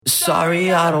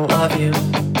Sorry, I don't love you.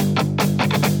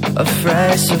 A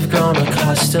phrase I've grown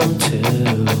accustomed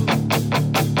to.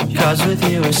 Cause with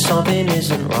you something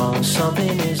isn't wrong,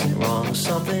 something isn't wrong,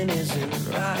 something isn't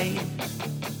right.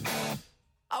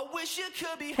 I wish you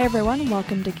could be. Hey everyone,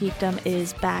 welcome to Geekdom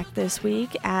is back this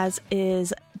week, as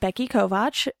is Becky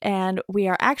Kovach, and we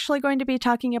are actually going to be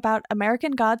talking about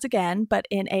American Gods again, but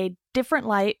in a different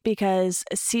light because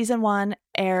season 1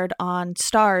 aired on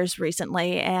Starz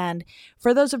recently, and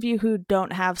for those of you who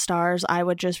don't have Starz, I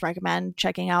would just recommend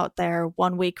checking out their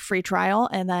 1-week free trial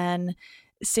and then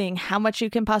seeing how much you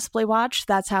can possibly watch.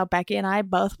 That's how Becky and I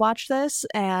both watched this,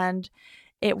 and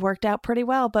it worked out pretty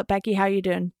well. But Becky, how are you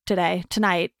doing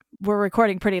tonight? We're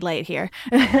recording pretty late here.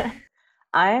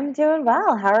 I'm doing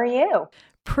well. How are you?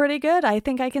 Pretty good. I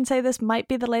think I can say this might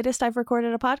be the latest I've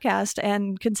recorded a podcast,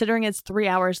 and considering it's 3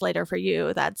 hours later for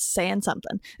you, that's saying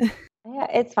something. Yeah,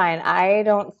 it's fine. I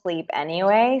don't sleep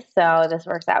anyway, so this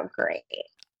works out great.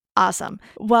 Awesome.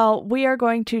 Well, we are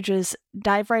going to just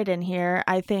dive right in here.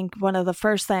 I think one of the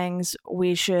first things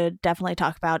we should definitely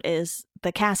talk about is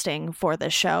the casting for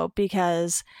this show,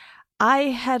 because I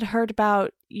had heard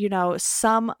about,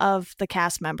 some of the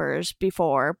cast members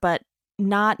before, but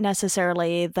not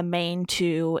necessarily the main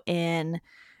two in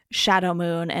Shadow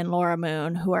Moon and Laura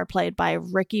Moon, who are played by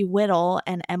Ricky Whittle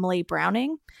and Emily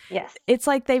Browning. Yes. It's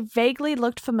like they vaguely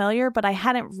looked familiar, but I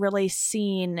hadn't really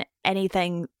seen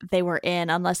anything they were in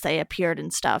unless they appeared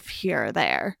in stuff here or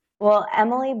there. Well,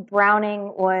 Emily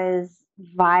Browning was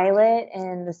Violet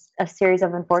in a series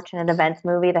of unfortunate events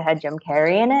movie that had Jim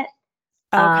Carrey in it.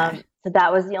 Okay. So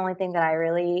that was the only thing that I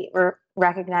really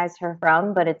recognized her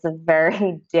from, but it's a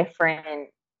very different,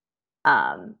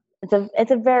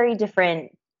 it's a very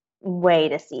different way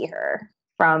to see her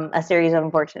from a series of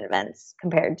unfortunate events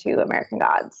compared to American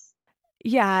Gods.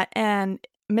 Yeah, and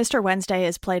Mr. Wednesday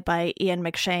is played by Ian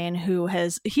McShane,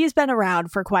 he's been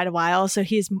around for quite a while, so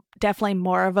he's definitely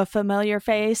more of a familiar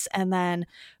face. And then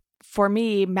for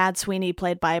me, Mad Sweeney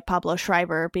played by Pablo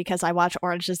Schreiber, because I watch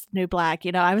Orange is the New Black,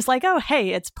 I was like, oh,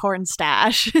 hey, it's Porn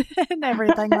Stash and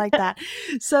everything like that.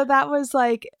 So that was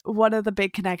like one of the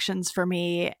big connections for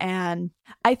me. And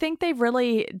I think they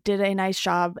really did a nice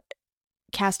job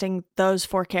casting those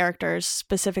 4 characters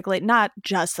specifically, not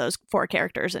just those 4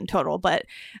 characters in total, but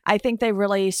I think they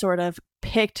really sort of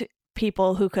picked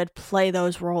people who could play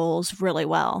those roles really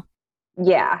well.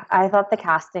 Yeah, I thought the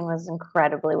casting was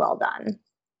incredibly well done.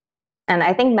 And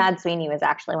I think Mad Sweeney was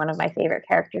actually one of my favorite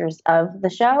characters of the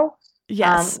show.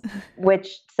 Yes. Which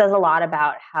says a lot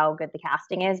about how good the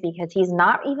casting is, because he's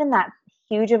not even that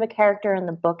huge of a character in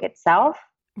the book itself.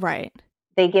 Right.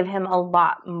 They give him a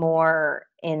lot more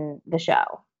in the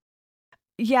show.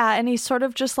 Yeah, and he's sort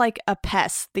of just like a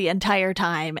pest the entire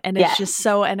time, and it's just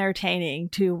so entertaining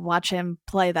to watch him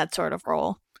play that sort of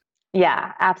role.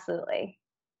 Yeah, absolutely.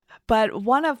 But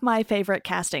one of my favorite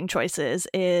casting choices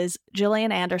is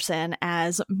Gillian Anderson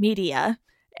as Media.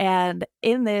 And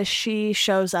in this, she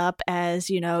shows up as,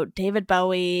 David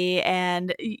Bowie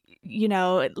and,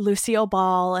 Lucille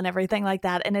Ball and everything like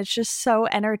that. And it's just so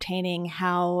entertaining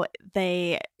how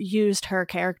they used her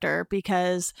character,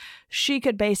 because she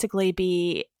could basically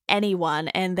be anyone,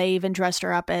 and they even dressed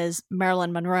her up as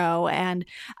Marilyn Monroe. And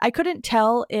I couldn't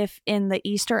tell if in the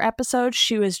Easter episode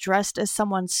she was dressed as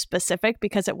someone specific,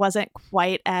 because it wasn't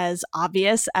quite as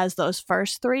obvious as those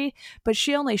first 3, but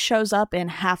she only shows up in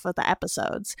half of the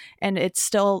episodes, and it's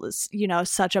still,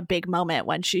 such a big moment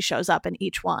when she shows up in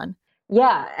each one.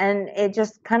 Yeah, and it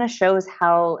just kind of shows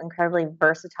how incredibly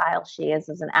versatile she is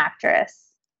as an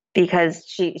actress, because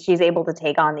she's able to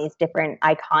take on these different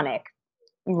iconic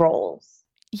roles.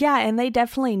 Yeah, and they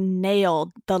definitely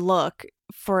nailed the look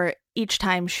for each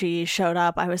time she showed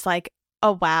up. I was like,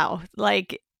 oh, wow.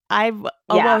 Like, I've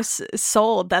almost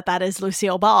sold that is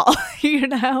Lucille Ball,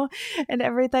 and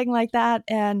everything like that.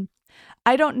 And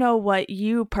I don't know what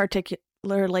you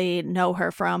particularly know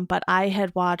her from, but I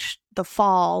had watched The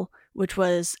Fall, which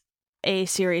was a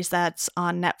series that's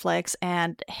on Netflix,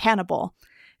 and Hannibal.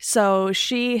 So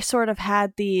she sort of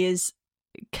had these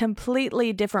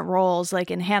completely different roles.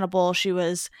 Like in Hannibal, she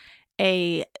was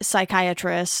a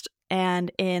psychiatrist,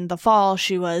 and in The Fall,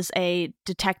 she was a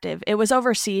detective. It was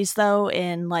overseas, though,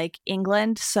 in like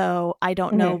England, so I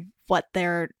don't know what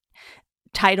their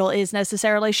title is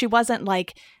necessarily. She wasn't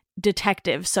like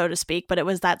detective, so to speak, but it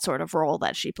was that sort of role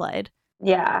that she played.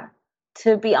 Yeah.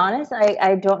 To be honest,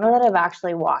 I don't know that I've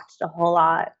actually watched a whole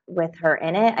lot with her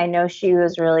in it. I know she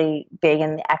was really big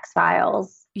in the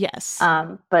X-Files. Yes.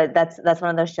 But that's one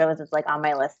of those shows that's like on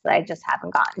my list that I just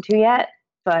haven't gotten to yet.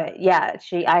 But yeah,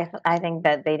 I think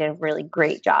that they did a really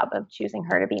great job of choosing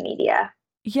her to be Media.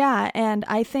 Yeah, and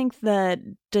I think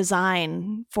the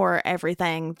design for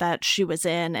everything that she was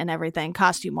in and everything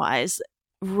costume-wise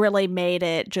really made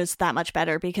it just that much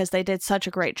better because they did such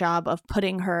a great job of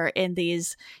putting her in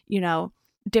these,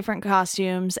 different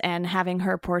costumes and having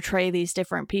her portray these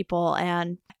different people.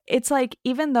 And it's like,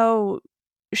 even though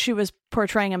she was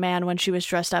portraying a man when she was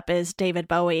dressed up as David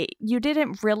Bowie, you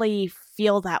didn't really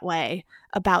feel that way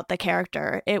about the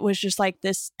character. It was just like,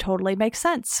 this totally makes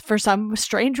sense for some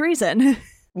strange reason.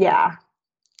 Yeah.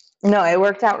 No, it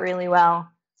worked out really well.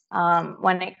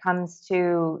 When it comes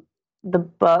to the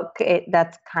book,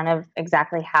 that's kind of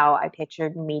exactly how I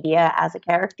pictured Media as a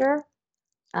character.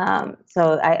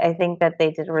 So I think that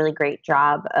they did a really great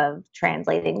job of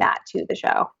translating that to the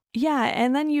show. Yeah,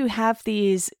 and then you have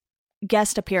these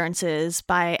guest appearances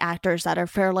by actors that are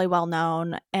fairly well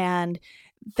known, and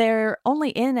they're only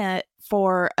in it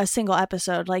for a single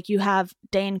episode. Like, you have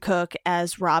Dane Cook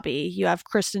as Robbie, you have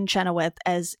Kristen Chenoweth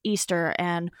as Easter,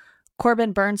 and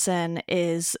Corbin Burnson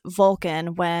is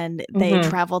Vulcan when they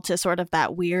travel to sort of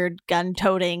that weird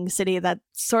gun-toting city that's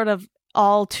sort of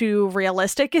all too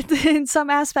realistic in some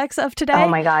aspects of today. Oh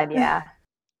my God, yeah.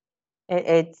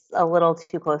 It's a little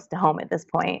too close to home at this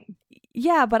point.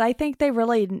 Yeah, but I think they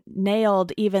really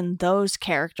nailed even those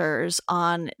characters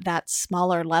on that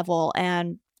smaller level.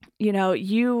 And,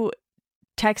 you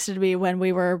texted me when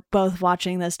we were both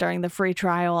watching this during the free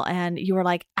trial, and you were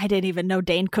like, I didn't even know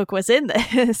Dane Cook was in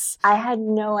this. I had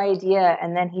no idea.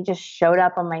 And then he just showed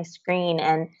up on my screen.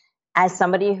 And as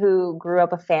somebody who grew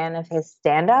up a fan of his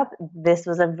stand-up, this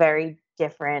was a very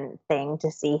different thing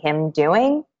to see him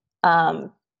doing,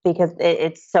 because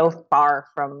it's so far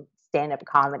from stand-up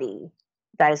comedy.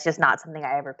 That is just not something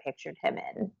I ever pictured him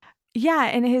in. Yeah,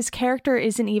 and his character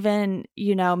isn't even,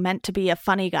 meant to be a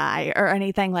funny guy or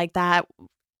anything like that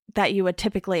you would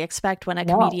typically expect when a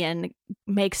comedian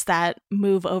makes that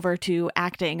move over to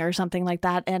acting or something like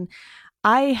that. And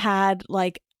I had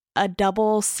like a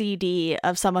double CD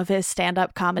of some of his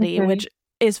stand-up comedy, which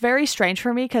is very strange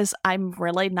for me because I'm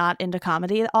really not into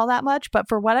comedy all that much. But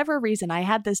for whatever reason, I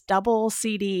had this double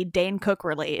CD Dane Cook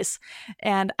release,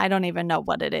 and I don't even know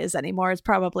what it is anymore. It's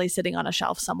probably sitting on a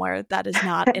shelf somewhere that is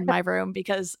not in my room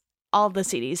because all the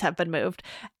CDs have been moved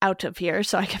out of here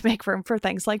so I can make room for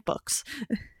things like books.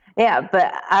 Yeah,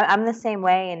 but I'm the same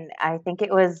way. And I think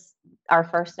it was our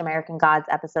first American Gods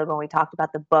episode when we talked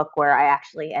about the book where I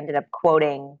actually ended up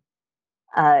quoting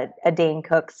a Dane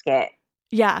Cook skit.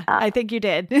 Yeah, I think you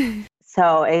did.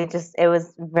 So it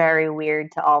was very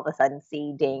weird to all of a sudden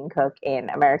see Dane Cook in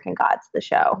American Gods, the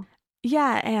show.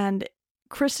 Yeah, and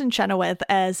Kristen Chenoweth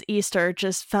as Easter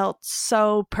just felt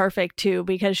so perfect too,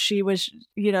 because she was,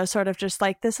 sort of just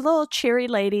like this little cheery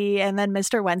lady, and then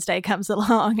Mr. Wednesday comes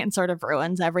along and sort of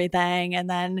ruins everything. And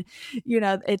then,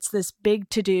 it's this big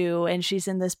to-do, and she's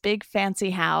in this big fancy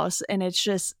house, and it's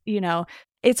just,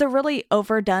 it's a really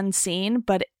overdone scene,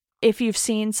 but if you've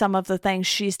seen some of the things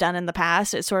she's done in the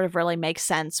past, it sort of really makes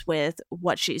sense with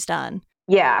what she's done.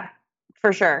 Yeah,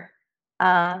 for sure.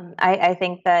 I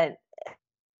think that,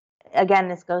 again,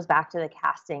 this goes back to the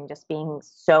casting just being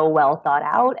so well thought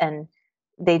out, and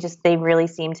they really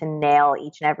seem to nail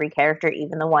each and every character,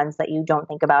 even the ones that you don't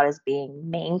think about as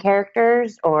being main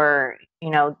characters or,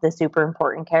 the super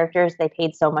important characters. They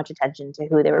paid so much attention to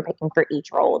who they were picking for each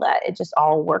role that it just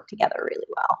all worked together really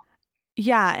well.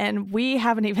 Yeah, and we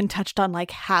haven't even touched on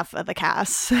like half of the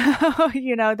cast. So,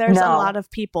 there's a lot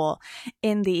of people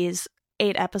in these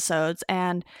 8 episodes.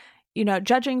 And,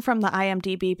 judging from the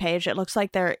IMDb page, it looks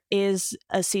like there is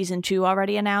a season 2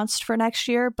 already announced for next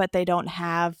year, but they don't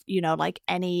have, like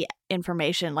any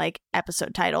information like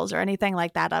episode titles or anything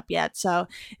like that up yet. So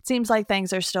it seems like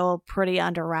things are still pretty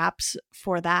under wraps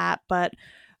for that. But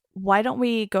why don't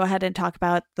we go ahead and talk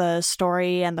about the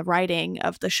story and the writing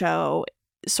of the show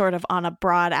sort of on a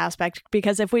broad aspect,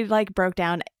 because if we like broke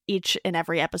down each and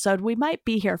every episode, we might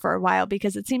be here for a while,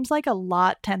 because it seems like a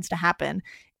lot tends to happen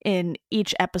in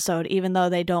each episode, even though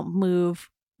they don't move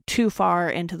too far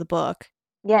into the book.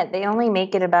 Yeah, they only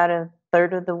make it about a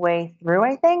third of the way through,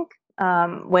 I think,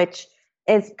 which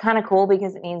is kind of cool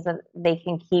because it means that they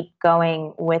can keep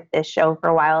going with this show for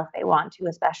a while if they want to,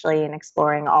 especially in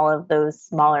exploring all of those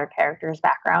smaller characters'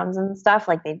 backgrounds and stuff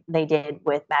like they did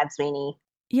with Mad Sweeney.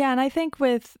 Yeah, and I think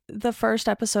with the first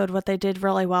episode, what they did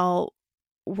really well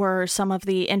were some of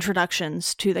the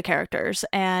introductions to the characters.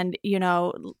 And,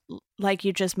 like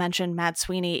you just mentioned, Mad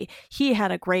Sweeney, he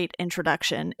had a great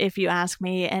introduction, if you ask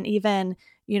me. And even,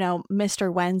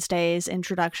 Mr. Wednesday's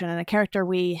introduction, and a character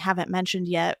we haven't mentioned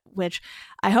yet, which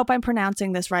I hope I'm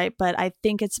pronouncing this right, but I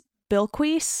think it's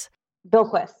Bilquis.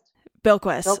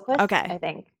 Bilquist. Okay. I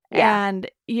think. Yeah. And,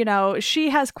 you know, she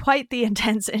has quite the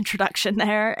intense introduction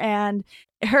there. And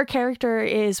her character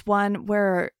is one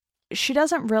where she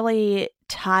doesn't really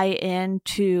tie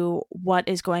into what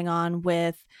is going on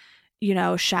with, you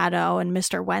know, Shadow and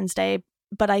Mr. Wednesday.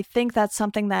 But I think that's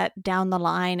something that down the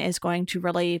line is going to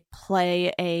really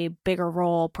play a bigger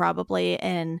role probably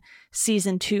in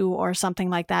season 2 or something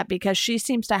like that, because she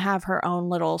seems to have her own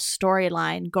little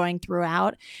storyline going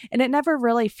throughout. And it never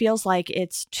really feels like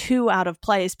it's too out of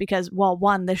place because, well,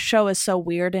 one, this show is so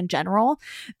weird in general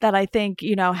that I think,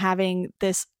 you know, having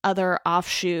this other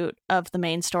offshoot of the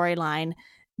main storyline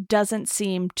doesn't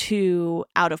seem too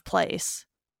out of place.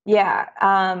 Yeah,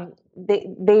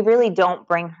 they really don't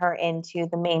bring her into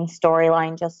the main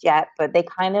storyline just yet, but they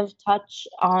kind of touch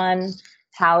on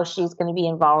how she's going to be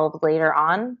involved later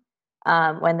on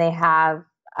when they have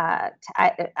I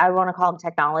want to call them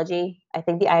technology. I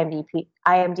think the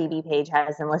IMDb page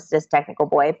has him listed as technical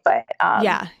boy, but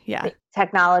yeah.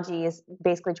 Technology is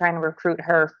basically trying to recruit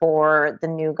her for the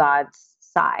New Gods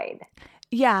side.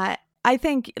 Yeah, I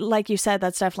think, like you said,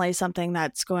 that's definitely something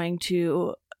that's going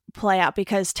to play out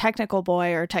because technical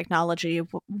boy or technology,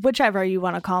 whichever you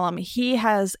want to call him, he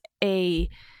has a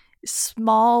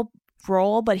small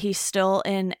role, but he's still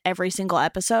in every single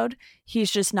episode. He's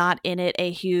just not in it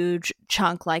a huge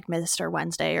chunk like Mr.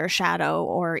 Wednesday or Shadow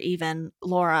or even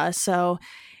Laura. So,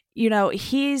 you know,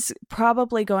 he's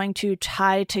probably going to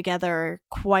tie together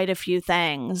quite a few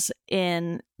things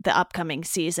in the upcoming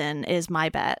season is my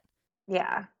bet.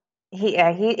 Yeah.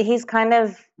 He's kind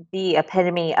of the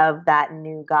epitome of that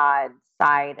New God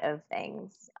side of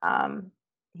things.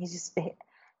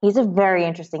 He's a very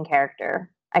interesting character.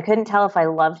 I couldn't tell if I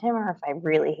loved him or if I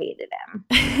really hated him.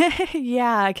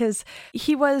 Yeah, because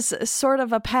he was sort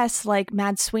of a pest like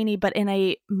Mad Sweeney, but in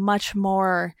a much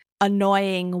more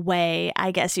annoying way,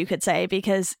 I guess you could say,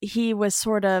 because he was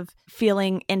sort of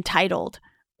feeling entitled,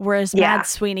 whereas Mad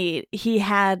Sweeney, he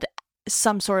had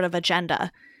some sort of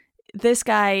agenda. This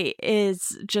guy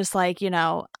is just like, you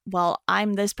know, well,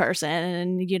 I'm this person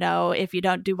and, you know, if you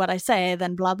don't do what I say,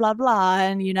 then blah, blah, blah.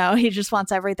 And, you know, he just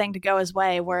wants everything to go his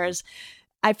way. Whereas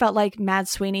I felt like Mad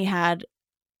Sweeney had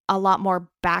a lot more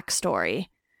backstory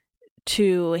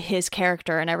to his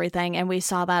character and everything. And we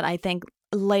saw that, I think,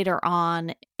 later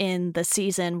on in the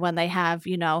season when they have,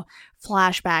 you know,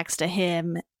 flashbacks to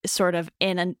him sort of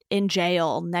in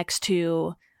jail next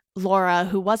to Laura,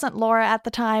 who wasn't Laura at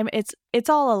the time. It's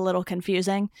all a little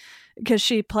confusing because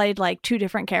she played like two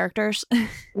different characters.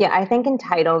 Yeah, I think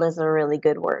entitled is a really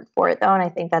good word for it, though, and I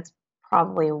think that's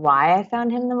probably why I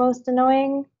found him the most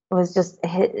annoying. It was just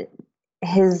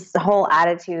his whole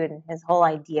attitude and his whole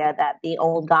idea that the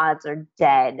old gods are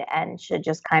dead and should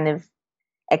just kind of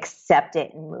accept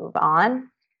it and move on.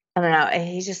 I don't know.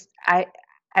 He's just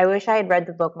I wish I had read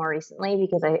the book more recently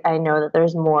because I know that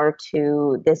there's more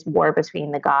to this war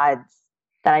between the gods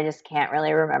that I just can't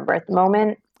really remember at the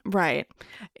moment. Right.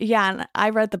 Yeah. And I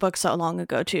read the book so long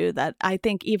ago, too, that I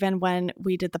think even when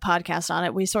we did the podcast on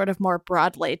it, we sort of more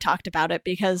broadly talked about it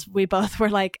because we both were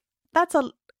like, that's a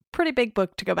pretty big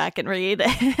book to go back and read.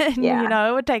 And, you know,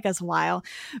 it would take us a while.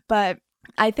 But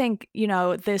I think, you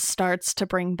know, this starts to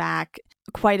bring back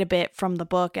quite a bit from the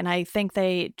book, and I think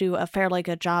they do a fairly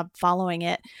good job following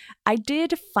it. I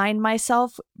did find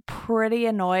myself pretty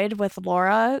annoyed with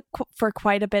Laura for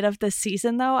quite a bit of this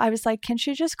season, though. I was like, can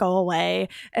she just go away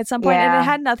at some point? And it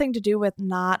had nothing to do with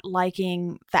not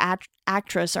liking the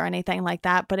actress or anything like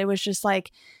that, but it was just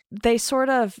like they sort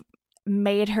of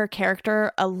made her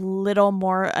character a little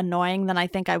more annoying than I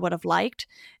think I would have liked.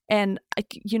 And,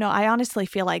 you know, I honestly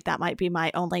feel like that might be my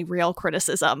only real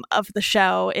criticism of the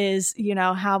show is, you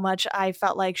know, how much I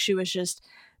felt like she was just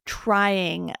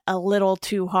trying a little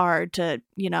too hard to,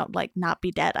 you know, like not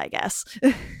be dead, I guess.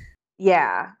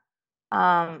 Yeah.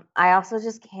 I also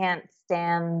just can't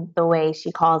stand the way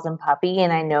she calls him puppy.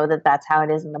 And I know that that's how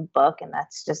it is in the book. And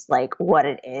that's just like what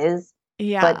it is.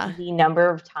 Yeah. But the number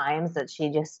of times that she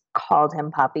just called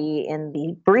him puppy in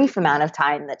the brief amount of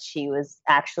time that she was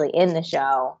actually in the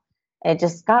show, it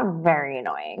just got very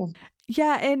annoying.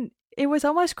 Yeah, and it was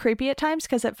almost creepy at times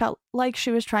because it felt like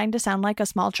she was trying to sound like a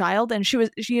small child. And she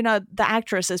was, you know, the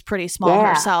actress is pretty small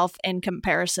herself in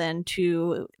comparison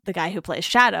to the guy who plays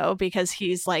Shadow because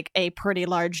he's like a pretty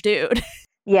large dude.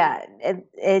 Yeah,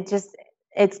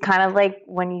 it's kind of like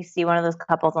when you see one of those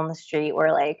couples on the street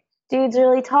where like, dude's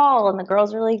really tall and the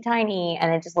girl's really tiny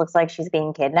and it just looks like she's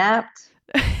being kidnapped.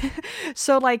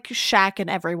 So like Shaq and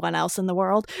everyone else in the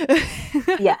world.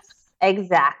 Yes,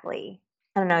 exactly.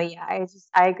 I don't know. Yeah,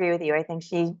 I agree with you. I think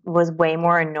she was way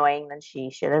more annoying than she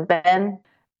should have been.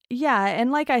 Yeah,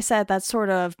 and like I said, that's sort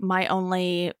of my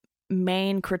only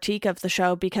main critique of the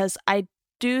show because I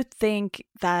do think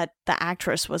that the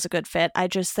actress was a good fit. I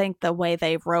just think the way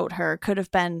they wrote her could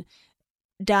have been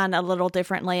done a little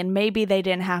differently, and maybe they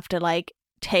didn't have to like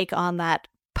take on that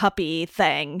puppy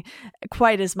thing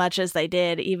quite as much as they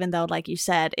did, even though, like you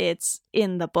said, it's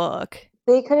in the book.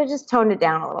 They could have just toned it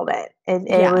down a little bit.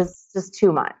 It was just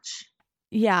too much.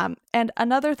 Yeah. And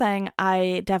another thing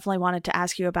I definitely wanted to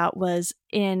ask you about was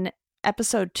in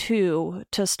episode 2,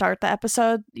 to start the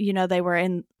episode, you know, they were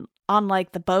on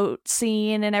like the boat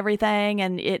scene and everything,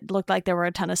 and it looked like there were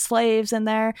a ton of slaves in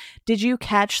there. Did you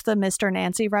catch the Mr.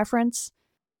 Nancy reference?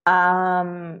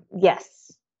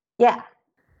 Yes. Yeah.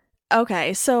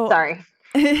 Okay, so sorry.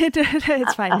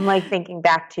 It's fine. I'm like thinking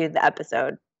back to the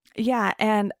episode. Yeah,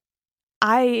 and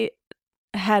I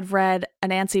had read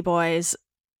Anansi Boys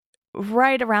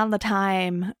right around the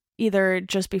time, either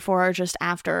just before or just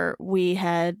after we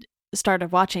had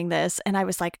started watching this, and I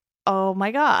was like, oh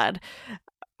my god,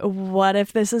 what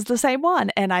if this is the same one?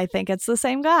 And I think it's the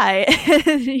same guy.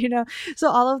 You know, so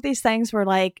all of these things were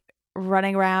like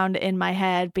running around in my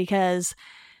head, because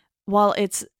while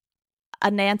it's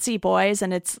Anansi Boys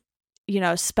and it's, you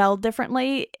know, spelled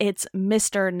differently, it's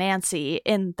Mr. Nancy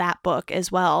in that book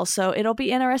as well. So it'll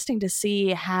be interesting to see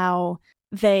how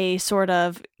they sort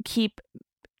of keep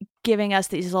giving us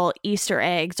these little Easter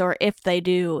eggs, or if they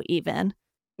do even.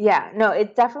 Yeah, no,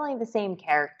 it's definitely the same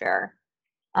character.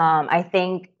 I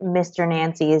think Mr.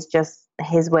 Nancy is just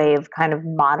his way of kind of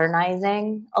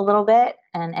modernizing a little bit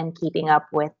and keeping up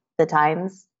with the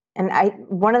times. And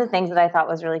one of the things that I thought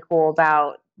was really cool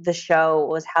about the show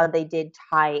was how they did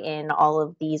tie in all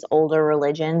of these older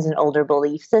religions and older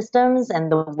belief systems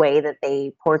and the way that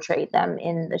they portrayed them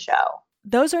in the show.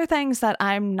 Those are things that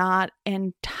I'm not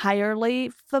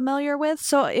entirely familiar with.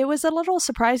 So it was a little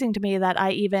surprising to me that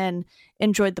I even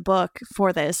enjoyed the book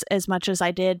for this as much as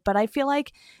I did. But I feel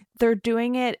like they're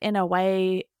doing it in a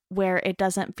way where it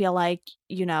doesn't feel like,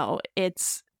 you know,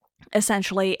 it's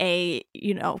essentially a,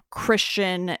 you know,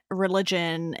 Christian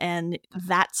religion and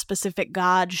that specific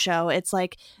God show. It's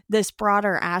like this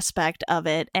broader aspect of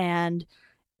it, and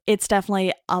it's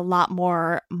definitely a lot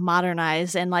more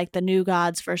modernized, and like the new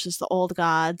gods versus the old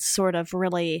gods sort of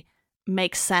really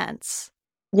makes sense.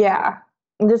 Yeah.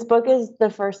 This book is the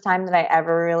first time that I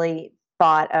ever really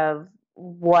thought of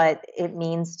what it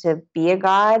means to be a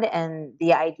god, and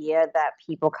the idea that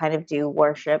people kind of do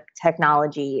worship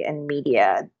technology and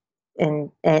media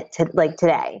like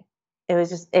today. It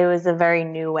was a very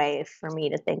new way for me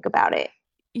to think about it.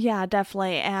 Yeah,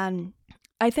 definitely. And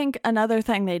I think another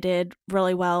thing they did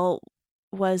really well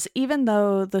was, even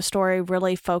though the story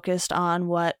really focused on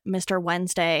what Mr.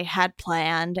 Wednesday had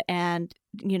planned and,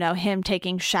 you know, him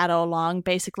taking Shadow along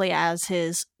basically as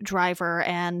his driver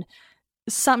and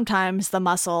sometimes the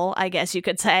muscle, I guess you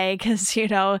could say, because, you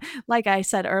know, like I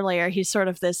said earlier, he's sort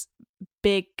of this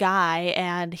big guy,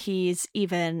 and he's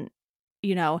even,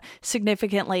 you know,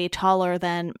 significantly taller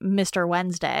than Mr.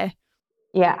 Wednesday.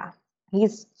 Yeah,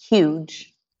 he's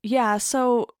huge. Yeah,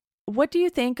 so what do you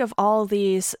think of all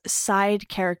these side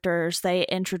characters they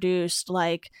introduced,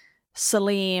 like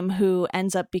Salim, who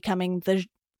ends up becoming the,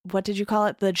 what did you call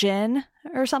it? The Jinn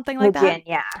or something like that? The Jinn,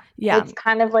 yeah. Yeah. It's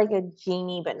kind of like a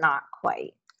genie, but not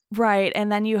quite. Right,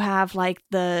 and then you have like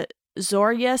the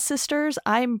Zorya sisters.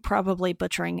 I'm probably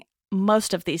butchering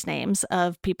most of these names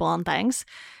of people and things,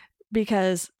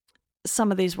 because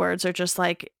some of these words are just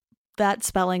like, that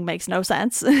spelling makes no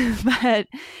sense. But,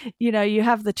 you know, you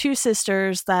have the two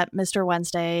sisters that Mr.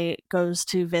 Wednesday goes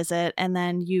to visit, and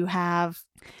then you have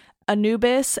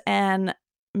Anubis and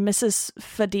Mrs.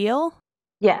 Fadil.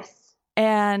 Yes.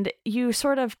 And you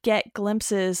sort of get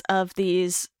glimpses of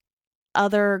these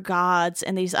other gods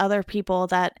and these other people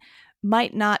that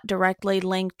might not directly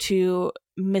link to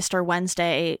Mr.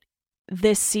 Wednesday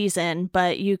this season,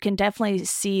 but you can definitely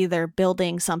see they're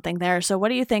building something there. So what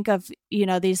do you think of, you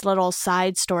know, these little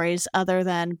side stories other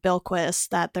than Bilquis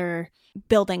that they're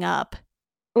building up?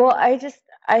 Well,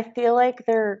 I feel like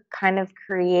they're kind of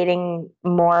creating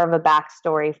more of a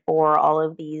backstory for all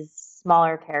of these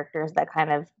smaller characters that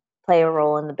kind of play a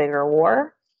role in the bigger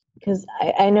war. Because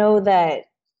I know that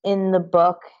in the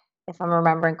book, if I'm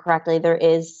remembering correctly, there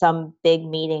is some big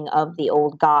meeting of the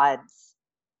old gods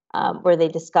where they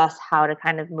discuss how to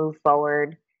kind of move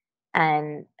forward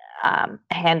and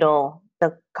handle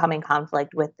the coming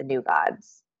conflict with the new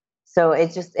gods. So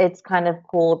it's kind of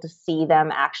cool to see them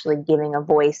actually giving a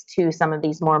voice to some of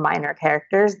these more minor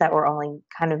characters that were only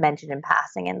kind of mentioned in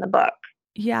passing in the book.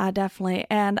 Yeah, definitely.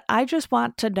 And I just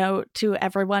want to note to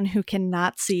everyone who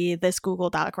cannot see this Google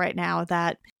Doc right now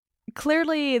that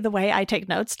clearly the way I take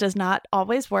notes does not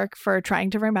always work for trying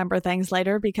to remember things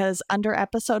later, because under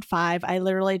episode 5, I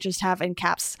literally just have in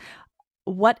caps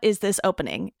what is this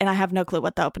opening? And I have no clue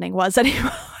what the opening was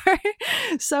anymore.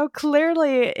 So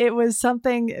clearly it was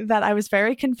something that I was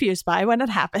very confused by when it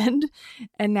happened.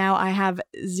 And now I have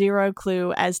zero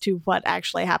clue as to what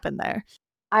actually happened there.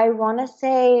 I want to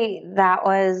say that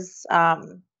was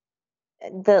the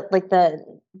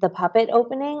puppet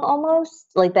opening, almost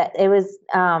like that. It was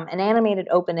an animated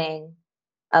opening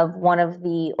of one of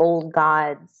the old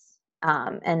gods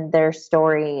and their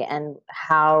story and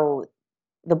how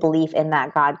the belief in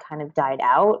that god kind of died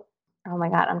out. Oh my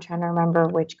God, I'm trying to remember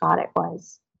which god it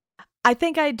was. I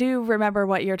think I do remember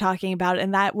what you're talking about,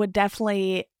 and that would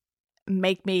definitely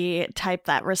make me type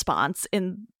that response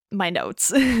in my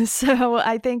notes. So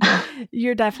I think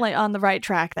you're definitely on the right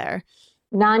track there.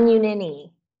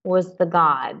 Nan-Unini was the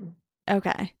god.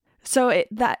 Okay. So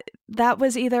that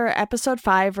was either episode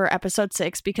 5 or episode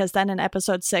 6, because then in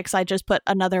episode 6, I just put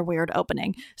another weird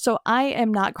opening. So I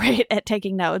am not great at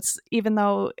taking notes, even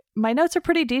though my notes are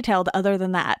pretty detailed other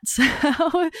than that.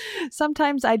 So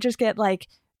sometimes I just get like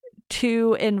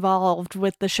too involved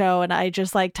with the show and I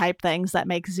just like type things that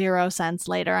make zero sense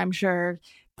later. I'm sure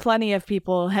plenty of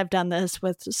people have done this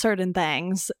with certain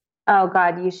things. Oh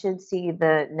God, you should see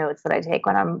the notes that I take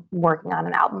when I'm working on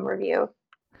an album review.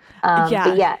 But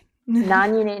yeah,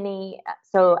 Nan-Unini.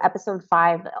 So episode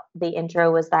 5, the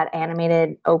intro was that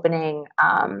animated opening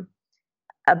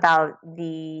about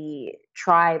the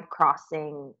tribe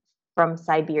crossing from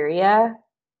Siberia,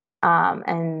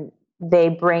 and they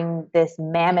bring this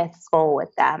mammoth skull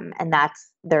with them, and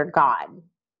that's their god,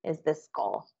 is this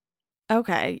skull.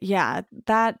 Okay, yeah,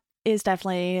 that is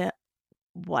definitely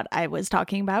what I was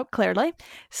talking about, clearly.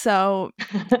 So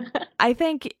I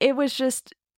think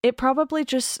it probably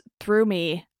just threw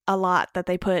me a lot that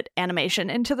they put animation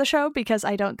into the show, because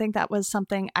I don't think that was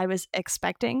something I was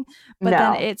expecting. But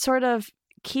then it sort of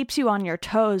keeps you on your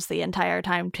toes the entire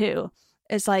time too.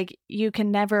 It's like you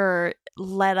can never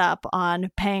let up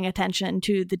on paying attention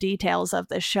to the details of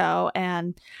the show.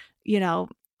 And, you know,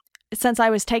 since I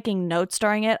was taking notes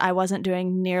during it, I wasn't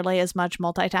doing nearly as much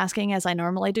multitasking as I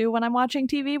normally do when I'm watching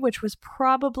TV, which was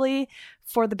probably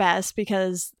for the best,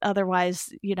 because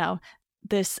otherwise, you know,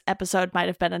 this episode might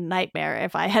have been a nightmare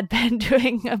if I had been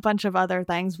doing a bunch of other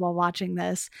things while watching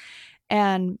this.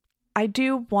 And I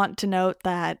do want to note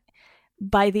that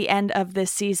by the end of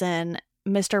this season,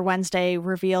 Mr. Wednesday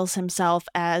reveals himself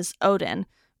as Odin,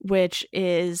 which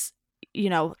is, you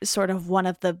know, sort of one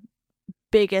of the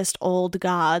biggest old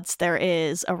gods there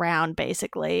is around,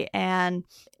 basically. And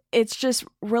it's just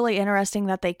really interesting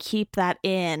that they keep that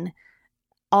in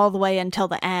all the way until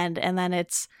the end. And then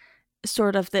it's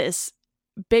sort of this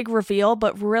big reveal,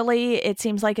 but really it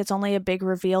seems like it's only a big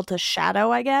reveal to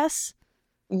Shadow, I guess.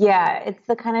 Yeah, it's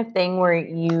the kind of thing where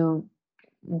you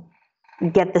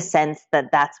get the sense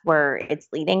that that's where it's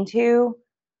leading to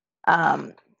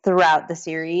throughout the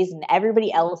series, and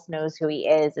everybody else knows who he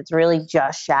is. It's really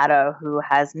just Shadow who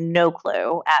has no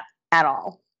clue at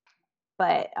all.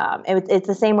 But it's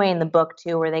the same way in the book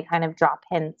too, where they kind of drop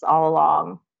hints all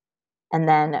along and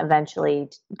then eventually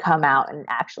come out and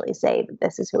actually say that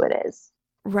this is who it is.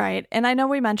 Right. And I know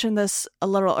we mentioned this a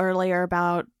little earlier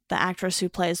about the actress who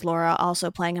plays Laura also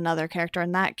playing another character,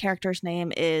 and that character's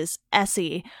name is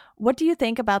Essie. What do you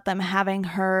think about them having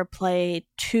her play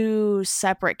two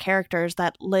separate characters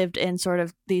that lived in sort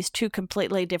of these two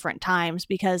completely different times?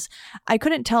 Because I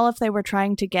couldn't tell if they were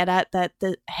trying to get at that,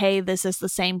 hey, this is the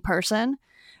same person.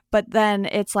 But then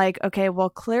it's like, okay, well,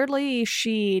 clearly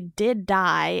she did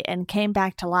die and came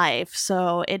back to life.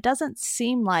 So it doesn't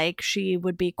seem like she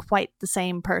would be quite the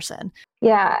same person.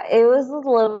 Yeah, it was a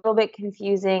little bit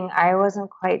confusing. I wasn't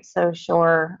quite so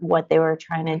sure what they were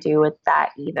trying to do with that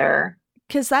either.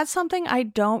 Because that's something I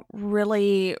don't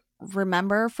really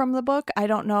remember from the book. I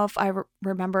don't know if I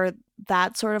remember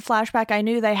that sort of flashback. I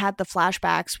knew they had the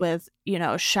flashbacks with, you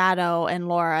know, Shadow and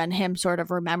Laura and him sort of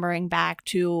remembering back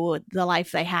to the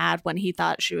life they had when he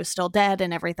thought she was still dead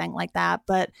and everything like that.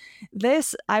 But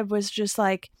this, I was just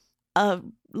like a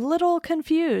little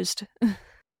confused.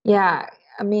 Yeah,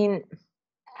 I mean,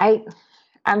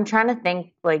 I'm trying to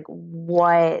think like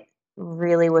what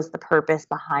really was the purpose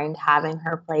behind having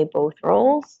her play both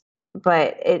roles.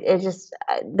 But it just,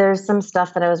 there's some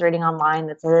stuff that I was reading online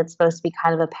that said it's supposed to be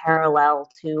kind of a parallel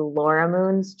to Laura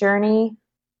Moon's journey.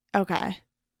 Okay.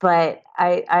 But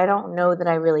I don't know that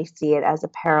I really see it as a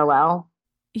parallel.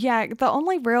 Yeah, the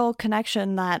only real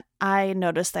connection that I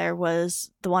noticed there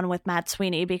was the one with Matt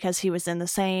Sweeney, because he was in the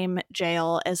same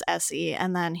jail as Essie,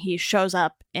 and then he shows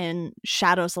up in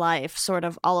Shadow's life sort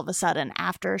of all of a sudden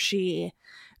after she,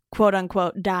 quote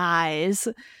unquote, dies.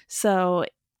 So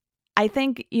I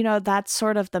think, you know, that's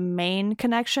sort of the main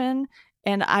connection.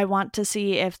 And I want to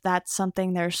see if that's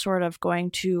something they're sort of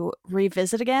going to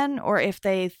revisit again, or if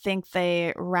they think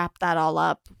they wrap that all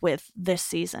up with this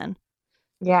season.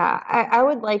 Yeah, I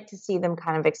would like to see them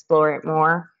kind of explore it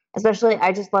more. Especially,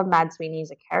 I just love Mad Sweeney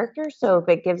as a character. So if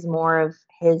it gives more of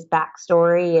his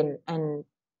backstory and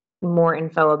more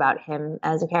info about him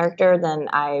as a character, then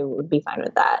I would be fine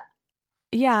with that.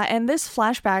 Yeah, and this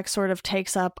flashback sort of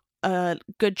takes up a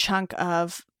good chunk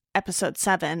of episode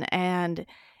 7, and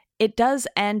it does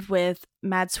end with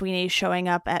Mad Sweeney showing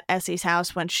up at Essie's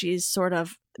house when she's sort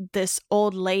of this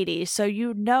old lady. So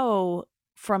you know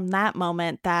from that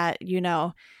moment that, you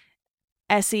know,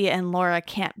 Essie and Laura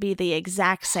can't be the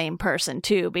exact same person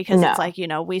too, because it's like, you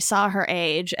know, we saw her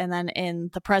age, and then in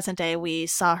the present day we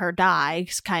saw her die,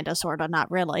 kind of, sort of,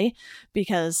 not really,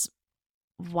 because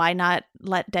why not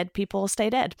let dead people stay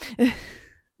dead?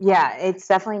 Yeah, it's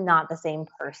definitely not the same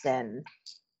person.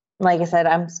 Like I said,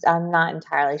 I'm not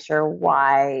entirely sure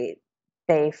why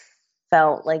they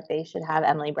felt like they should have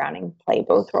Emily Browning play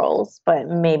both roles, but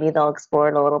maybe they'll explore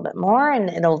it a little bit more and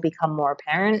it'll become more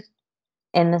apparent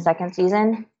in the second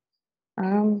season.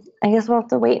 I guess we'll have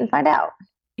to wait and find out.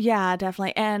 Yeah,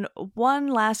 definitely. And one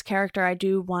last character I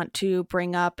do want to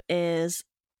bring up is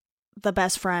the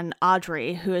best friend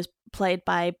Audrey, who is played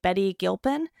by Betty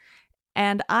Gilpin.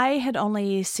 And I had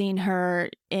only seen her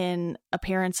in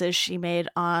appearances she made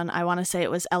on, I want to say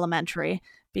it was Elementary,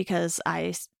 because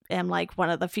I am like one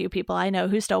of the few people I know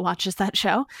who still watches that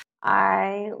show.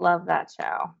 I love that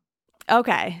show.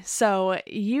 Okay, so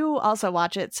you also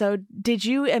watch it. So did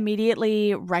you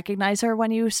immediately recognize her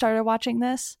when you started watching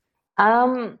this?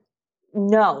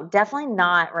 No, definitely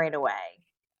not right away.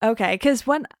 Okay, because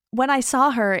when I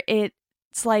saw her,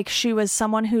 it's like she was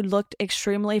someone who looked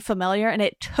extremely familiar, and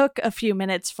it took a few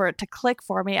minutes for it to click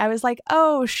for me. I was like,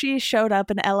 oh, she showed up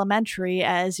in Elementary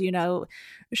as, you know,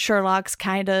 Sherlock's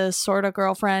kind of sort of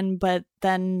girlfriend, but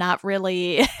then not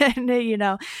really. And, you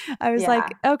know, I was like,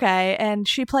 okay. And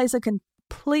she plays a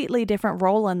completely different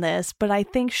role in this, but I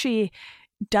think she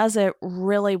does it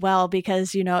really well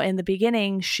because, you know, in the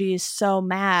beginning, she's so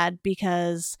mad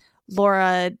because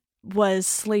Laura was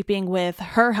sleeping with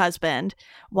her husband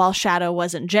while Shadow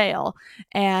was in jail,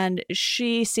 and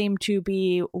she seemed to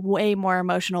be way more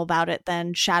emotional about it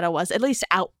than Shadow was, at least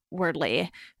outwardly.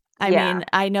 I mean,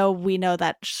 I know we know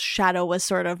that Shadow was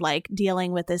sort of like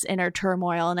dealing with this inner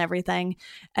turmoil and everything,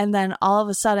 and then all of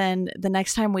a sudden the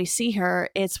next time we see her,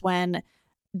 it's when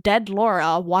dead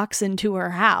Laura walks into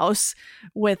her house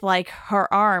with like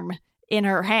her arm in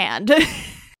her hand.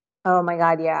 Oh my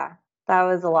god, yeah, that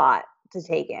was a lot to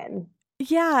take in.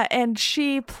 Yeah, and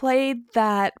she played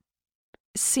that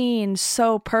scene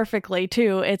so perfectly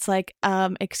too. It's like,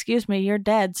 excuse me, you're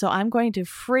dead, so I'm going to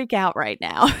freak out right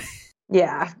now.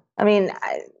 Yeah, I mean,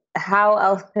 how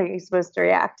else are you supposed to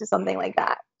react to something like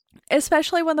that?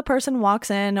 Especially when the person walks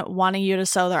in wanting you to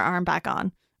sew their arm back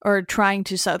on, or trying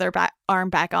to sew their arm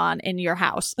back on in your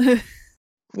house.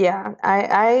 Yeah,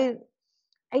 I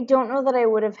don't know that I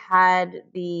would have had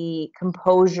the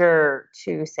composure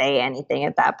to say anything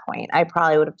at that point. I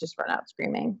probably would have just run out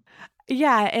screaming.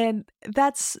 Yeah, and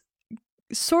that's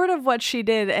sort of what she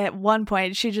did at one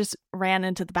point. She just ran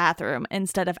into the bathroom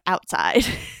instead of outside.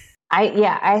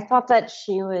 I thought that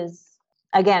she was,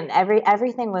 again,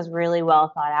 everything was really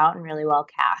well thought out and really well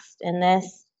cast in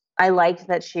this. I liked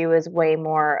that she was way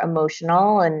more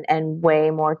emotional and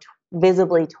way more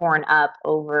visibly torn up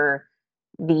over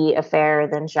the affair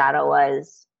than Shadow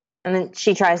was. And then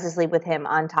she tries to sleep with him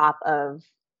on top of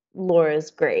Laura's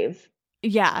grave.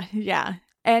 Yeah.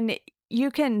 And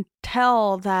you can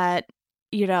tell that,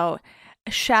 you know,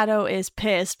 Shadow is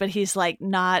pissed, but he's like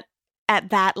not at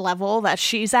that level that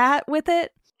she's at with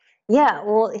it. Yeah,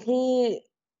 well,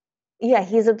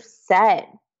 he's upset,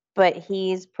 but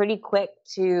he's pretty quick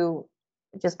to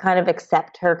just kind of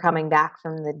accept her coming back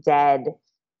from the dead,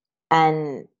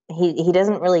 and he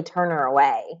doesn't really turn her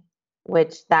away,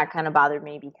 which that kind of bothered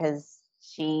me because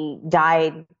she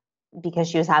died because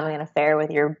she was having an affair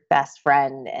with your best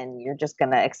friend, and you're just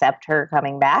going to accept her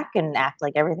coming back and act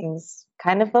like everything's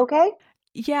kind of okay.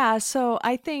 Yeah, so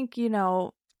I think, you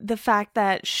know, the fact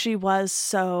that she was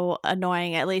so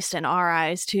annoying, at least in our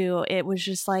eyes too, it was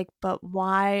just like, but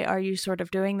why are you sort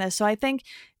of doing this? So I think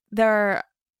there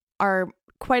are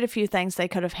quite a few things they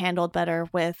could have handled better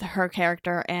with her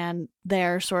character and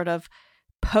their sort of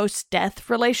post-death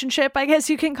relationship, I guess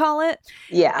you can call it.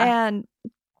 Yeah. And,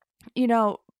 you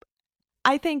know,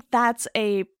 I think that's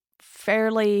a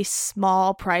fairly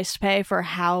small price to pay for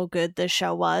how good the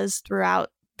show was throughout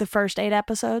the first 8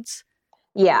 episodes.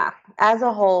 Yeah. As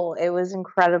a whole, it was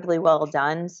incredibly well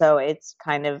done. So it's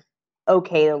kind of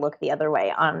okay to look the other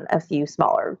way on a few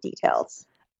smaller details.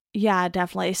 Yeah,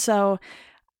 definitely. So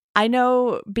I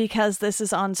know because this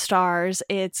is on Starz,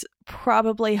 it's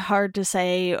probably hard to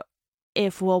say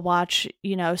if we'll watch,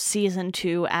 season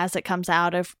 2 as it comes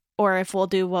out, or if we'll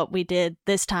do what we did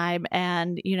this time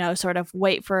and, sort of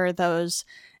wait for those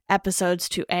episodes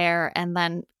to air and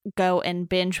then go and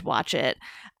binge watch it.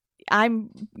 I'm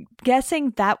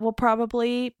guessing that will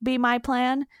probably be my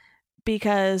plan,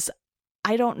 because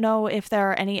I don't know if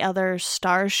there are any other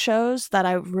Starz shows that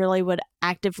I really would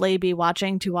actively be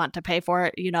watching to want to pay for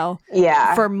it,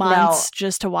 for months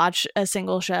just to watch a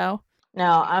single show.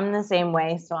 No, I'm the same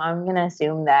way. So I'm going to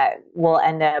assume that we'll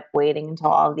end up waiting until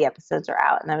all of the episodes are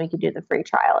out and then we can do the free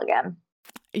trial again.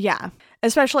 Yeah,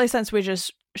 especially since we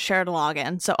just shared a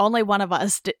login. So only one of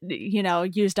us,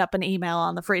 used up an email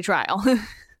on the free trial.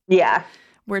 Yeah.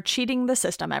 We're cheating the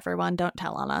system, everyone. Don't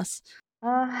tell on us.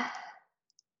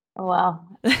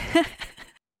 Well,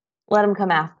 let them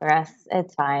come after us.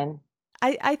 It's fine.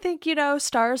 I think,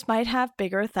 Starz might have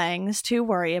bigger things to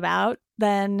worry about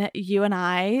than you and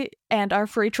I and our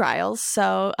free trials.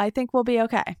 So I think we'll be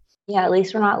okay. Yeah, at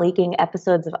least we're not leaking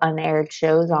episodes of unaired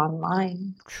shows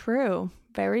online. True.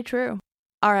 Very true.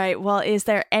 All right. Well, is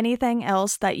there anything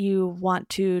else that you want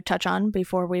to touch on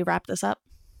before we wrap this up?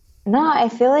 No, I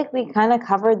feel like we kind of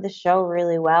covered the show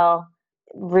really well.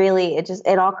 Really,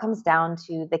 it all comes down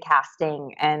to the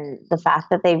casting and the fact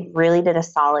that they really did a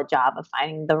solid job of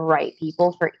finding the right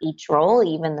people for each role,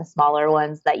 even the smaller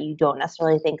ones that you don't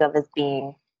necessarily think of as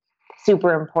being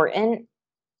super important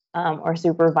or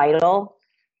super vital.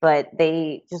 But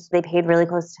they paid really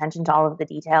close attention to all of the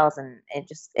details, and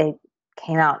it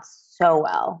came out so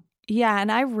well. Yeah,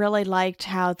 and I really liked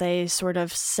how they sort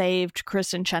of saved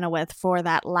Kristin Chenoweth for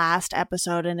that last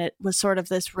episode, and it was sort of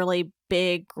this really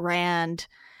big, grand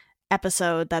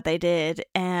episode that they did.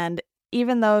 And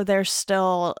even though there's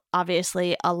still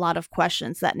obviously a lot of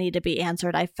questions that need to be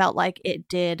answered, I felt like it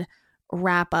did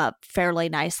wrap up fairly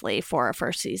nicely for a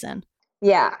first season.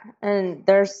 Yeah, and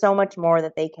there's so much more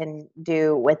that they can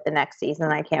do with the next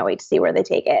season. I can't wait to see where they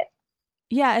take it.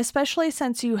 Yeah, especially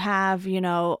since you have,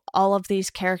 all of these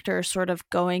characters sort of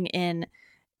going in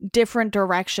different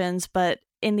directions, but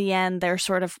in the end, they're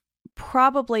sort of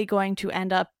probably going to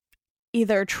end up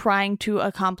either trying to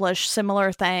accomplish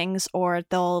similar things, or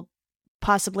they'll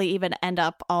possibly even end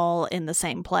up all in the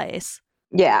same place.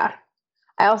 Yeah.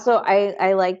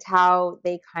 I liked how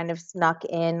they kind of snuck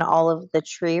in all of the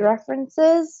tree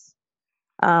references,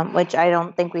 which I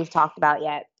don't think we've talked about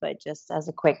yet, but just as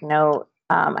a quick note,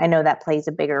 I know that plays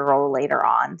a bigger role later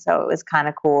on. So it was kind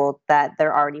of cool that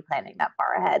they're already planning that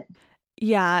far ahead.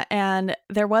 Yeah, and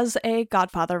there was a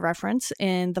Godfather reference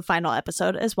in the final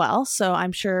episode as well. So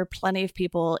I'm sure plenty of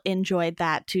people enjoyed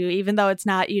that too, even though it's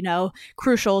not,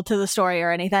 crucial to the story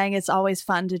or anything. It's always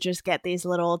fun to just get these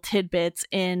little tidbits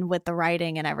in with the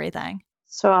writing and everything.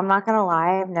 So I'm not going to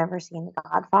lie, I've never seen The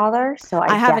Godfather, so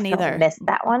I haven't either. Missed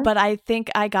that one. But I think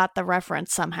I got the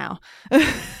reference somehow.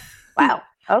 Wow.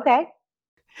 Okay.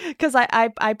 Because I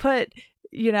put,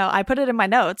 I put it in my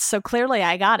notes, so clearly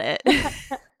I got it.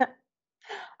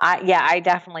 I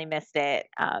definitely missed it.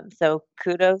 So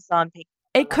kudos on picking.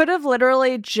 It could have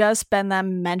literally just been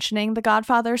them mentioning The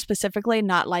Godfather specifically,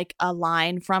 not like a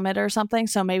line from it or something.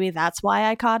 So maybe that's why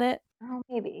I caught it. Oh,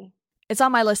 maybe. It's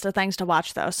on my list of things to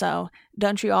watch though, so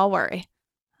don't you all worry.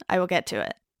 I will get to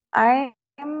it. I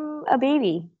am a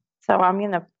baby, so I'm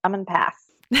gonna pass.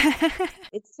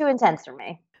 It's too intense for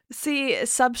me. See,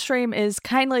 Substream is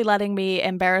kindly letting me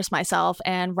embarrass myself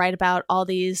and write about all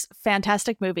these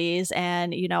fantastic movies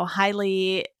and,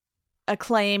 highly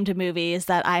acclaimed movies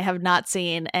that I have not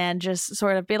seen, and just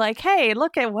sort of be like, hey,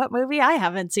 look at what movie I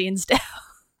haven't seen still.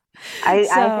 I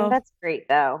think that's great,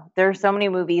 though. There are so many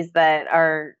movies that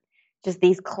are just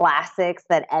these classics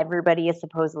that everybody has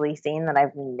supposedly seen that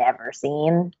I've never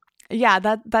seen. Yeah,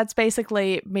 that's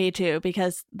basically me too,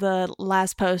 because the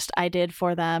last post I did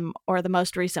for them, or the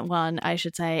most recent one, I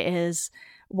should say, is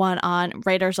one on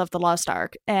Raiders of the Lost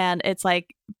Ark. And it's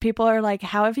like, people are like,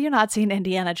 how have you not seen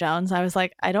Indiana Jones? I was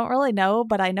like, I don't really know,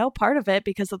 but I know part of it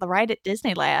because of the ride at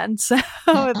Disneyland. So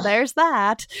there's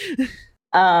that.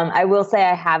 I will say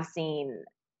I have seen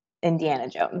Indiana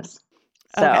Jones.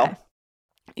 So okay.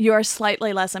 You're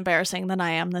slightly less embarrassing than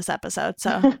I am this episode,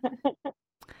 so...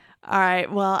 All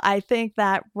right. Well, I think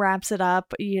that wraps it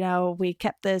up. We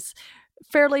kept this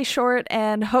fairly short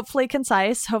and hopefully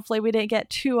concise. Hopefully we didn't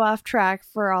get too off track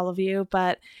for all of you,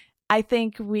 but I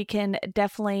think we can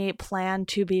definitely plan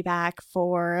to be back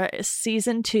for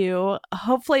season 2.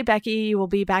 Hopefully, Becky, you will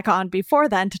be back on before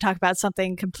then to talk about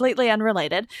something completely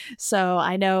unrelated. So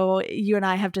I know you and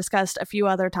I have discussed a few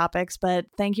other topics, but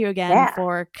thank you again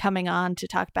for coming on to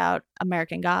talk about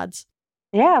American Gods.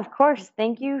 Yeah, of course.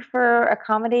 Thank you for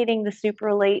accommodating the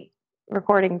super late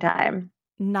recording time.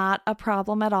 Not a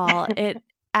problem at all. It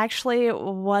actually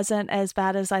wasn't as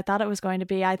bad as I thought it was going to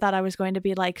be. I thought I was going to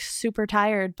be like super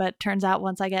tired, but turns out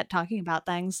once I get talking about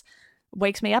things,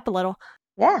 wakes me up a little.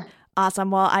 Yeah. Awesome.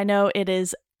 Well, I know it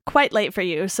is quite late for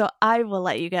you, so I will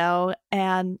let you go.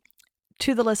 And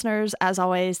to the listeners, as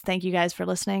always, thank you guys for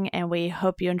listening, and we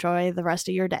hope you enjoy the rest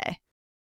of your day.